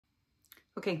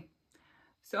Okay,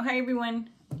 so hi everyone.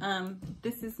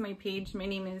 This is my page. My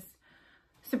name is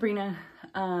Sabrina,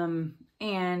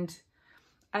 and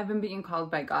I've been being called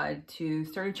by God to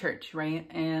start a church, right?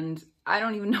 And I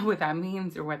don't even know what that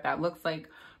means or what that looks like,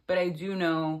 but I do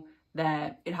know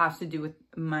that it has to do with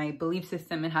my belief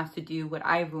system. It has to do what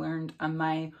I've learned on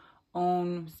my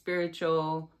own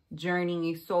spiritual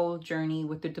journey, soul journey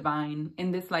with the divine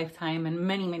in this lifetime and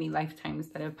many, many lifetimes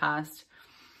that have passed.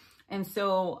 And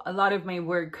so a lot of my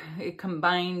work, it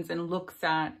combines and looks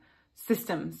at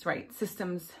systems, right?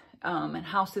 Systems and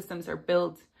how systems are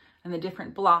built and the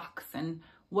different blocks and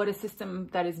what a system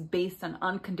that is based on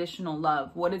unconditional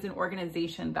love. What is an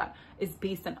organization that is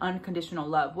based on unconditional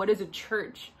love? What does a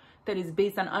church that is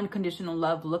based on unconditional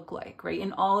love look like, right?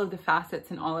 In all of the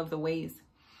facets, in all of the ways.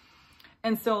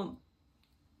 And so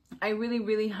I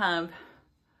really have,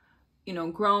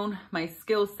 grown my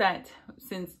skill set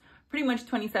since pretty much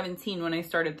 2017 when I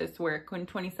started this work. In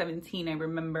 2017, I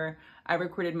remember I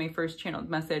recorded my first channeled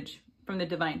message from the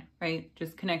divine, right?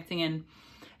 Just connecting in.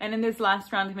 And in this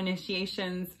last round of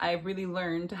initiations, I've really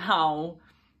learned how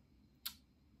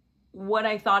what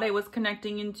I thought I was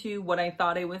connecting into, what I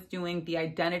thought I was doing, the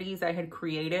identities I had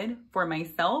created for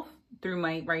myself through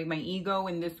my ego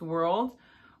in this world,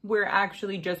 were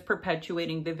actually just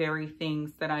perpetuating the very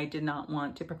things that I did not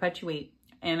want to perpetuate.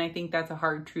 And I think that's a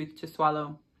hard truth to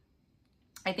swallow.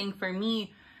 I think for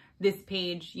me, this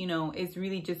page, is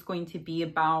really just going to be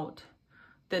about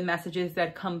the messages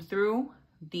that come through,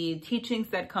 the teachings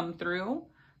that come through,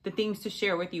 the things to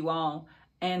share with you all,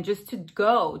 and just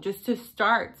to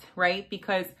start, right?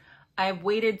 Because I've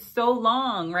waited so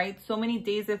long, right? So many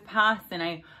days have passed and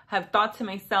I have thought to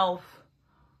myself,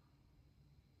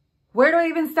 where do I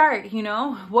even start?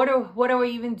 What do I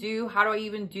even do? How do I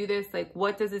even do this? Like,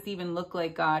 what does this even look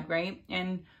like, God, right?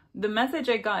 And the message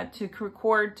I got to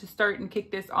record, to start and kick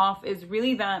this off, is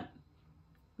really that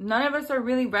none of us are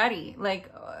really ready, like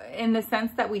in the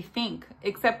sense that we think,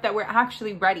 except that we're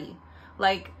actually ready,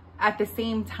 like at the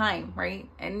same time, right?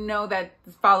 And know that,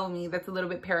 follow me, that's a little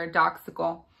bit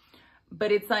paradoxical,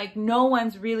 but it's like no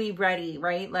one's really ready,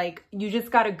 right? Like you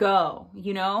just got to go,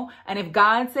 and if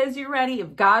God says you're ready,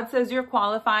 if God says you're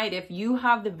qualified, if you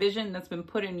have the vision that's been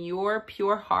put in your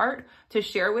pure heart to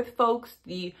share with folks,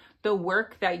 the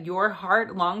work that your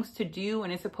heart longs to do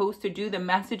and is supposed to do, the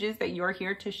messages that you're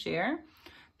here to share,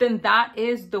 then that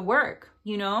is the work,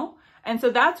 And so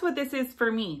that's what this is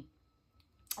for me.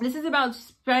 This is about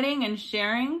spreading and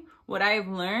sharing what I've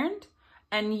learned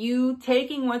and you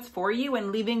taking what's for you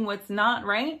and leaving what's not,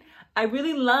 right? I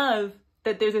really love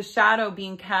that there's a shadow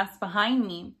being cast behind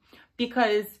me,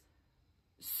 because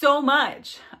so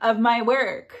much of my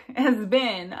work has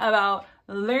been about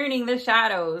learning the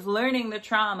shadows, learning the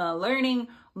trauma,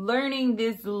 learning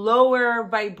these lower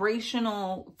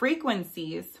vibrational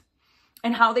frequencies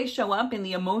and how they show up in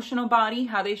the emotional body,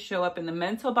 how they show up in the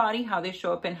mental body, how they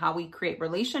show up in how we create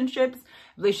relationships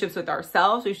with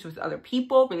ourselves, relationships with other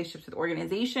people, relationships with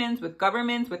organizations, with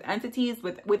governments, with entities,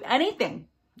 with anything,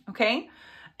 okay?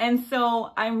 And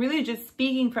so I'm really just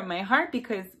speaking from my heart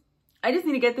because I just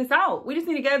need to get this out. We just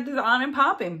need to get this on and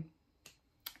popping.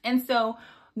 And so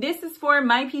this is for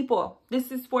my people.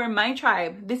 This is for my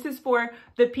tribe. This is for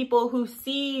the people who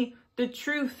see the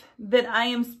truth that I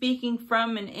am speaking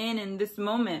from and in this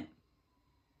moment.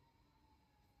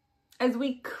 As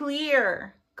we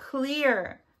clear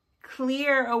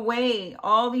away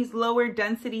all these lower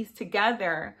densities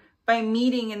together by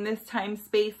meeting in this time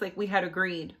space like we had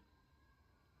agreed.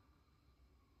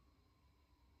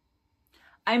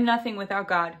 I'm nothing without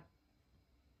God.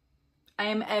 I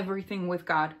am everything with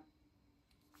God.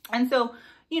 And so,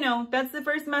 that's the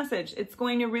first message. It's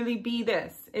going to really be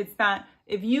this. It's that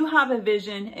if you have a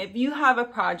vision, if you have a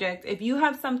project, if you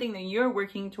have something that you're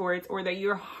working towards or that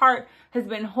your heart has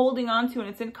been holding on to and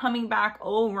it's been coming back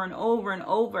over and over and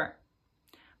over,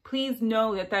 please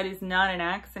know that that is not an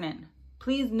accident.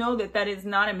 Please know that that is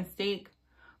not a mistake.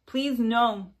 Please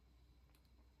know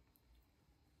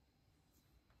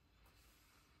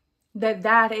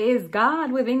that is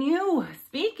God within you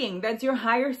speaking. That's your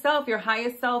higher self, your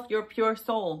highest self, your pure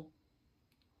soul.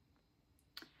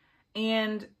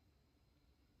 And,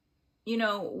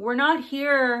 we're not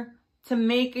here to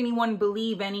make anyone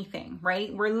believe anything, right?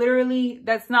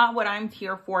 That's not what I'm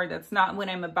here for. That's not what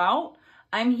I'm about.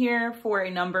 I'm here for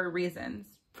a number of reasons.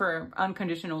 For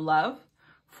unconditional love,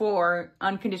 for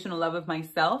unconditional love of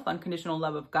myself, unconditional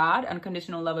love of God,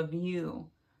 unconditional love of you,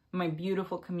 my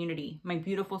beautiful community, my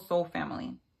beautiful soul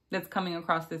family that's coming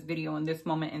across this video in this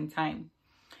moment in time.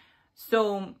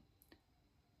 So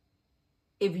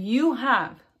if you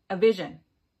have a vision,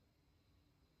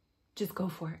 just go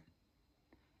for it.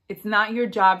 It's not your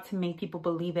job to make people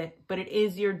believe it, but it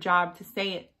is your job to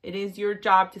say it. It is your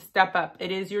job to step up.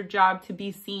 It is your job to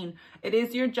be seen. It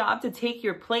is your job to take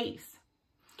your place.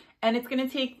 And it's going to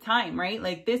take time, right?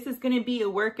 Like, this is going to be a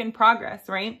work in progress,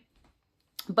 right?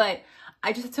 But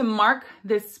I just have to mark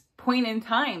this point in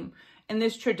time and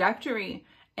this trajectory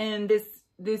and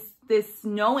this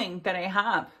knowing that I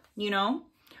have, you know?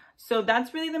 So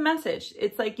that's really the message.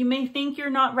 It's like, you may think you're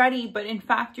not ready, but in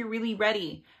fact, you're really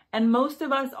ready. And most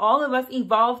of us, all of us,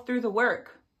 evolve through the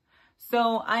work.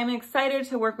 So I'm excited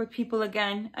to work with people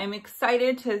again. I'm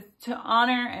excited to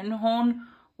honor and hone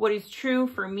what is true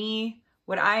for me,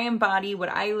 what I embody, what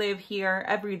I live here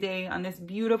every day on this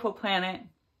beautiful planet,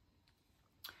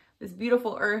 this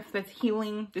beautiful earth that's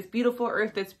healing, this beautiful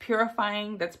earth that's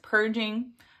purifying, that's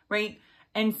purging, right?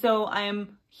 And so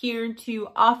I'm here to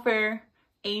offer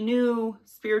a new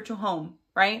spiritual home,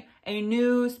 right? A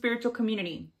new spiritual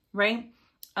community, right?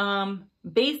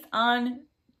 Based on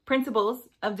principles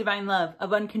of divine love,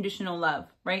 of unconditional love,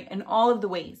 right? In all of the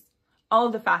ways, all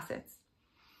of the facets.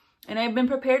 And I've been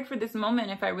prepared for this moment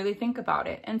if I really think about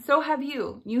it. And so have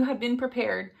you. You have been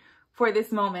prepared for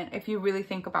this moment if you really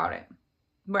think about it,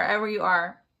 wherever you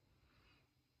are.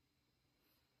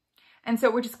 And so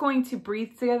we're just going to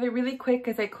breathe together really quick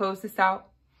as I close this out.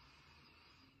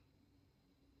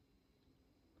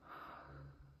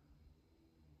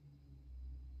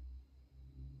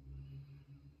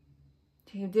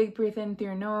 Take a deep breath in through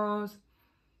your nose,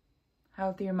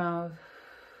 out through your mouth.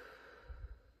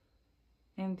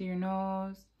 In through your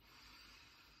nose,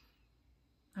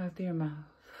 out through your mouth.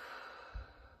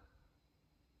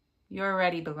 You're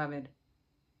ready, beloved.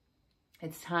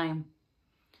 It's time.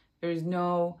 There's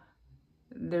no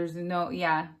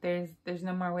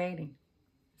more waiting.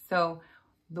 So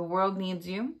the world needs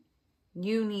you.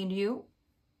 You need you.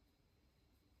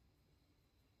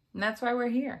 And that's why we're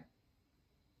here.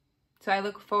 So I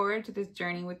look forward to this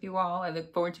journey with you all. I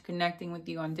look forward to connecting with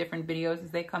you on different videos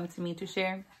as they come to me to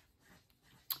share.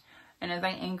 And as I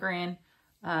anchor in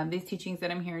these teachings that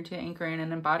I'm here to anchor in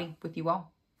and embody with you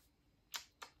all.